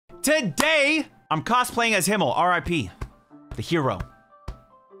Today, I'm cosplaying as Himmel, R.I.P. The hero.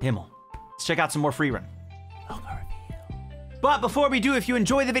 Himmel. Let's check out some more free run. But before we do, if you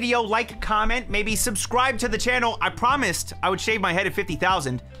enjoy the video, like, comment, maybe subscribe to the channel. I promised I would shave my head at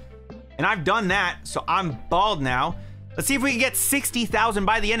 50,000. And I've done that, so I'm bald now. Let's see if we can get 60,000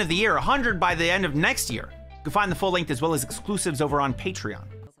 by the end of the year, 100 by the end of next year. You can find the full length as well as exclusives over on Patreon.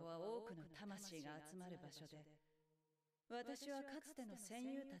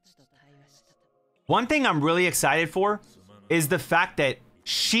 One thing I'm really excited for is the fact that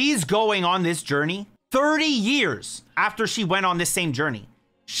she's going on this journey 30 years after she went on this same journey.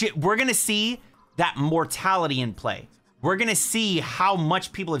 We're gonna see that mortality in play. We're gonna see how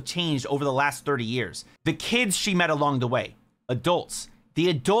much people have changed over the last 30 years. The kids she met along the way, adults, the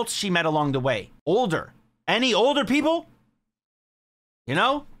adults she met along the way, older. Any older people? You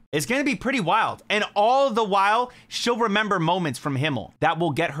know? It's gonna be pretty wild. And all the while, she'll remember moments from Himmel that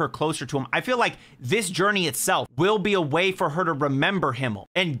will get her closer to him. I feel like this journey itself will be a way for her to remember Himmel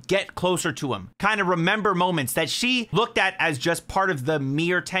and get closer to him. Kind of remember moments that she looked at as just part of the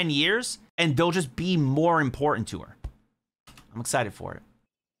mere 10 years, and they'll just be more important to her. I'm excited for it.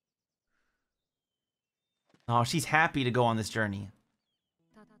 Oh, she's happy to go on this journey.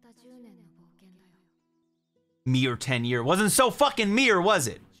 Mere 10 year. Wasn't so fucking mere, was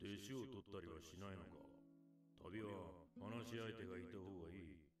it?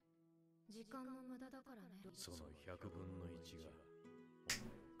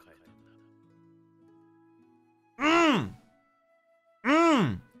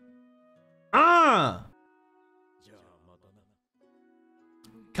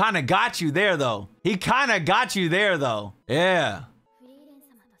 Kinda got you there, though. He kinda got you there, though. Yeah.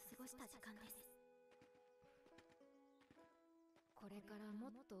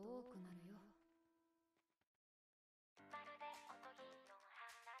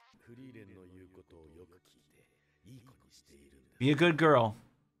 Be a good girl.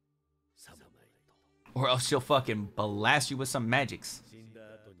 Or else she'll fucking blast you with some magics.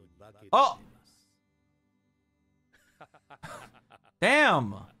 Oh!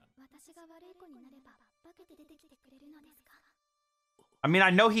 Damn! I mean,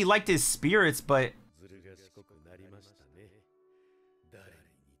 I know he liked his spirits, but...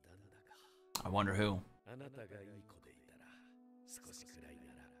 I wonder who.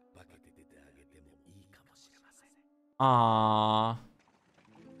 Aww.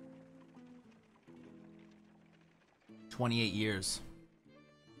 28 years.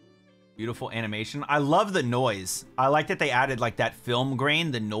 Beautiful animation. I love the noise. I like that they added like that film grain,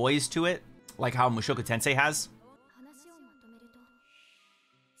 the noise to it, like how Mushoku Tensei has.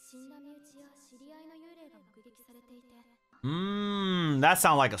 That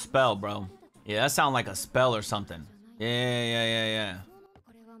sounds like a spell, bro. Yeah, that sounds like a spell or something. Yeah.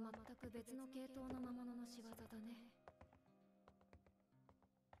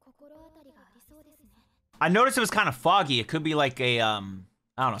 I noticed it was kind of foggy. It could be like a, I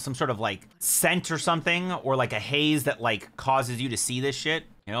don't know, some sort of like scent or something, or like a haze that like causes you to see this shit.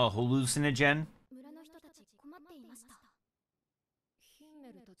 You know, a hallucinogen.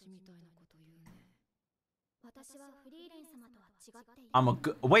 I'm a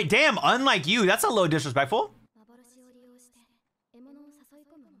good, wait, damn, unlike you, that's a little disrespectful.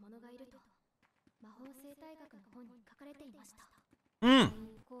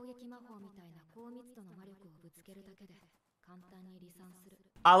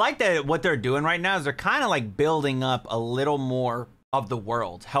 I like that what they're doing right now is they're kind of like building up a little more of the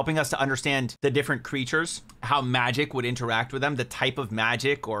world, helping us to understand the different creatures, how magic would interact with them, the type of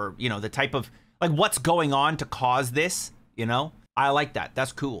magic, or, you know, the type of, like, what's going on to cause this, you know? I like that.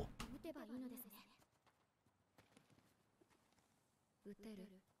 That's cool.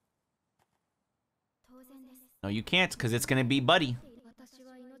 No, you can't, because it's going to be Buddy.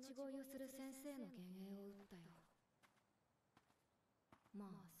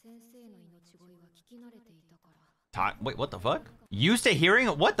 Wait, what the fuck? Used to hearing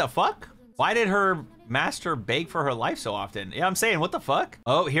it? What the fuck? Why did her master beg for her life so often? Yeah, I'm saying, what the fuck?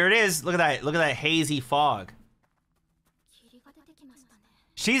 Oh, here it is. Look at that. Look at that hazy fog.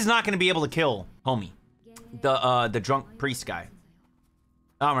 She's not gonna be able to kill homie. The drunk priest guy.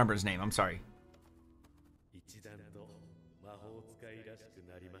 I don't remember his name. I'm sorry.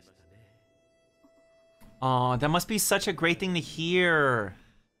 Oh, that must be such a great thing to hear.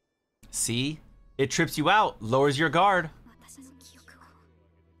 See? It trips you out, lowers your guard.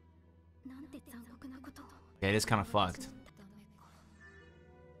 Yeah, it is kind of fucked.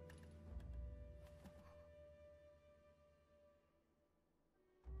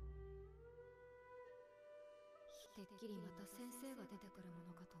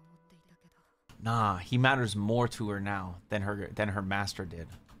 Nah, he matters more to her now than her master did.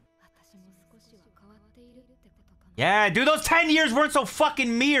 Yeah, dude, those 10 years weren't so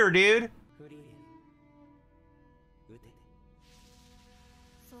fucking mere, dude.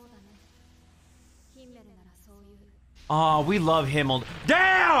 Oh, we love Himmel.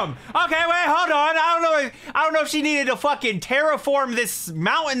 Damn! Okay, wait, hold on. I don't know if she needed to fucking terraform this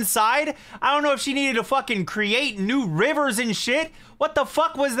mountainside. I don't know if she needed to fucking create new rivers and shit. What the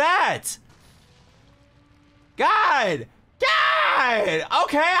fuck was that? God! God!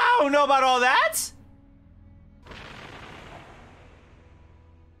 Okay, I don't know about all that.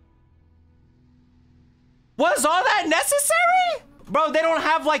 Was all that necessary? Bro, they don't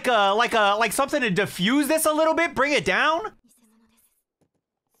have like something to diffuse this a little bit, bring it down?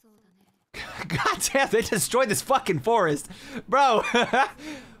 God damn, they destroyed this fucking forest. Bro,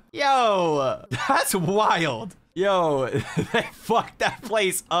 yo, that's wild. Yo, they fucked that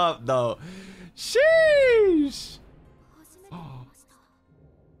place up though. Sheesh.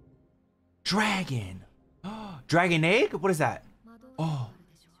 Dragon. Dragon egg? What is that? Oh,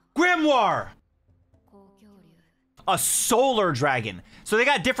 grimoire. A solar dragon. So they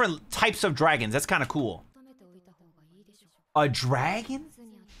got different types of dragons. That's kind of cool. A dragon?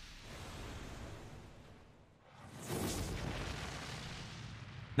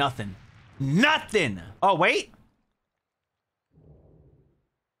 Nothing. Nothing. Oh, wait.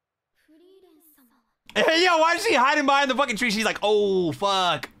 Hey, yo, why is she hiding behind the fucking tree? She's like, oh,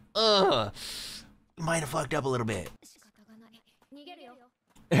 fuck. Ugh. Might have fucked up a little bit.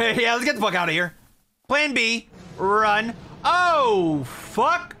 Yeah, let's get the fuck out of here. Plan B. Run. Oh,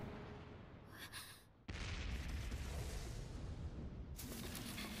 fuck.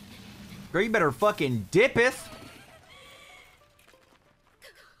 Girl, you better fucking dipeth.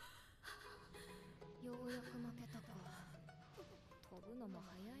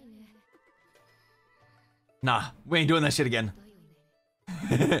 Nah, we ain't doing that shit again.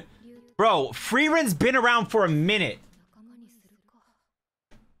 Bro, Freeren's been around for a minute.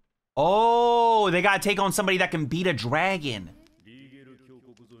 Oh, they gotta take on somebody that can beat a dragon.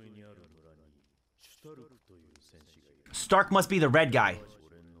 Stark must be the red guy.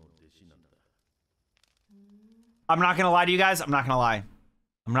 I'm not gonna lie to you guys. I'm not gonna lie.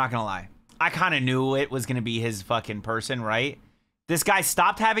 I'm not gonna lie. I kind of knew it was gonna be his fucking person, right? This guy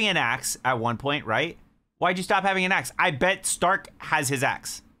stopped having an axe at one point, right? Why'd you stop having an axe? I bet Stark has his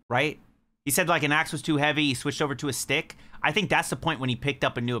axe, right? He said like an axe was too heavy. He switched over to a stick. I think that's the point when he picked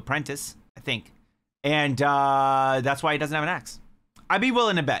up a new apprentice, I think. And that's why he doesn't have an axe. I'd be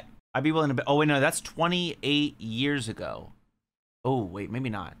willing to bet. I'd be willing to bet. Oh, wait, no, that's 28 years ago. Oh, wait, maybe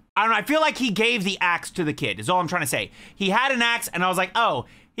not. I don't know. I feel like he gave the axe to the kid is all I'm trying to say. He had an axe and I was like, oh,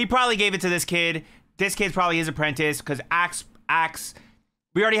 he probably gave it to this kid. This kid's probably his apprentice because axe.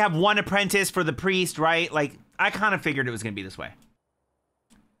 We already have one apprentice for the priest, right? Like, I kind of figured it was going to be this way.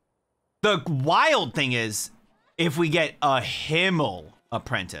 The wild thing is, if we get a Himmel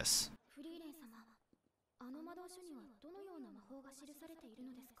apprentice.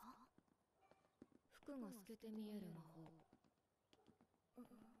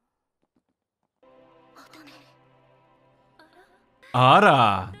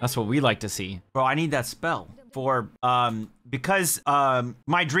 Ara, that's what we like to see. Bro, I need that spell for, because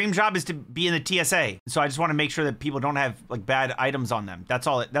my dream job is to be in the TSA. So I just want to make sure that people don't have like bad items on them. That's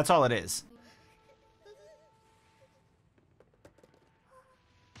all it is.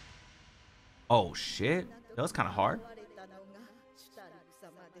 Oh shit, that was kind of hard.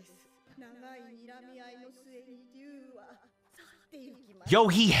 Yo,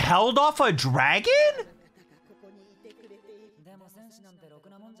 he held off a dragon?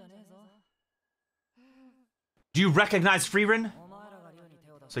 Do you recognize Frieren?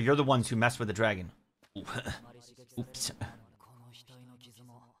 So you're the ones who messed with the dragon. Oops.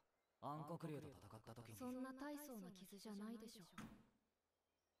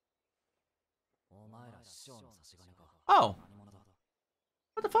 Oh.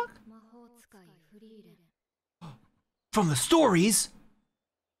 What the fuck? From the stories?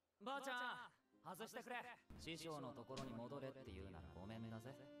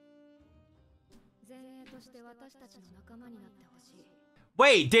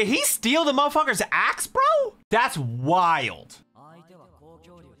 Wait, did he steal the motherfucker's axe, bro? That's wild.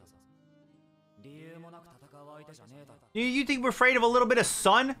 You think we're afraid of a little bit of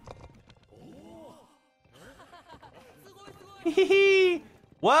sun?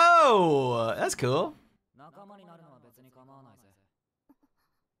 Whoa, that's cool.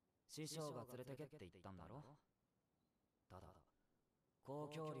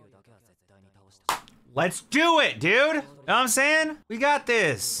 Let's do it, dude. You know what I'm saying? We got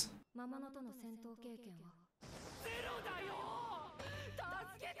this.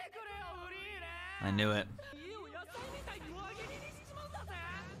 I knew it.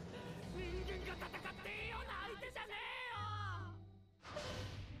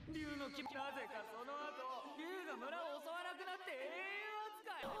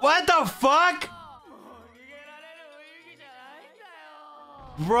 What the fuck?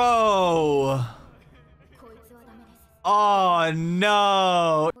 Bro. Oh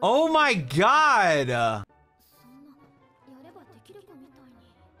no. Oh my god.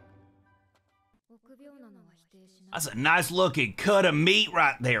 That's a nice looking cut of meat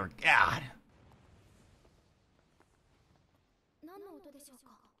right there. God.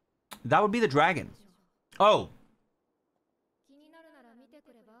 That would be the dragon. Oh.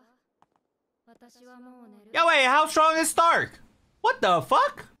 Yo, wait, how strong is Stark? What the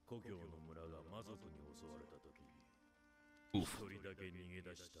fuck? Oof.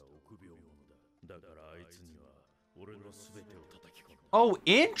 Oh,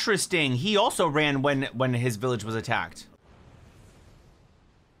 interesting. He also ran when his village was attacked.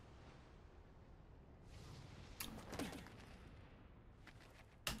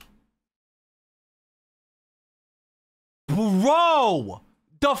 Bro!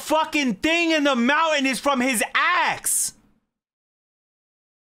 The fucking thing in the mountain is from his axe!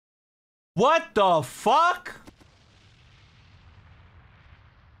 What the fuck?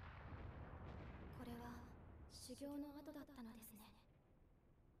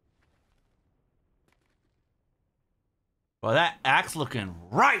 Well, that axe looking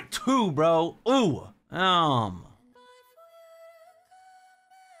right too, bro. Ooh.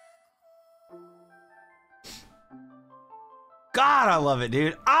 God, I love it,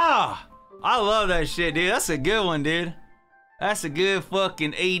 dude. Ah! I love that shit, dude. That's a good one, dude. That's a good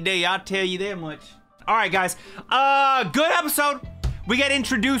fucking A-Day, I'll tell you that much. All right, guys. Good episode. We get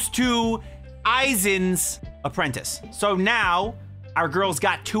introduced to Aizen's apprentice. So now, our girl's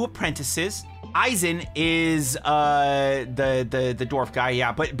got 2 apprentices. Aizen is the dwarf guy,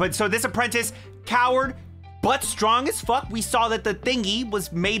 yeah. But so this apprentice, coward, but strong as fuck. We saw that the thingy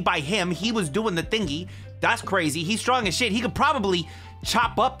was made by him. He was doing the thingy. That's crazy. He's strong as shit. He could probably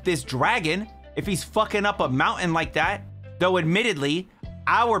chop up this dragon if he's fucking up a mountain like that. Though admittedly,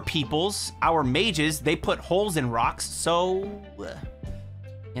 our peoples, our mages, they put holes in rocks. So,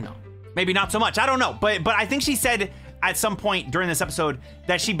 you know, maybe not so much. I don't know. But I think she said at some point during this episode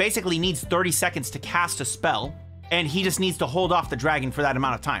that she basically needs 30 seconds to cast a spell. And he just needs to hold off the dragon for that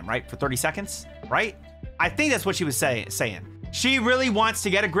amount of time, right? For 30 seconds, right? I think that's what she was saying. She really wants to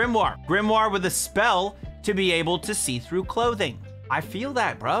get a grimoire. Grimoire with a spell to be able to see through clothing. I feel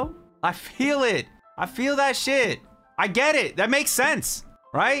that, bro. I feel it. I feel that shit. I get it. That makes sense,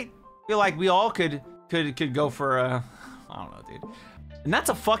 right? I feel like we all could go for I don't know, dude. And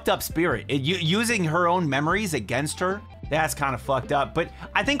that's a fucked up spirit. Using her own memories against her, that's kind of fucked up. But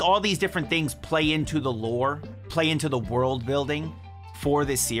I think all these different things play into the lore, play into the world building for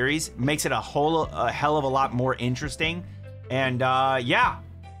this series. Makes it a hell of a lot more interesting. And yeah,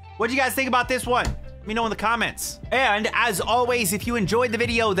 what do you guys think about this one? Let me know in the comments. And as always, if you enjoyed the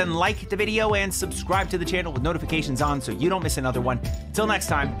video, then like the video and subscribe to the channel with notifications on so you don't miss another one. Till next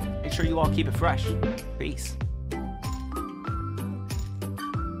time, make sure you all keep it fresh. Peace.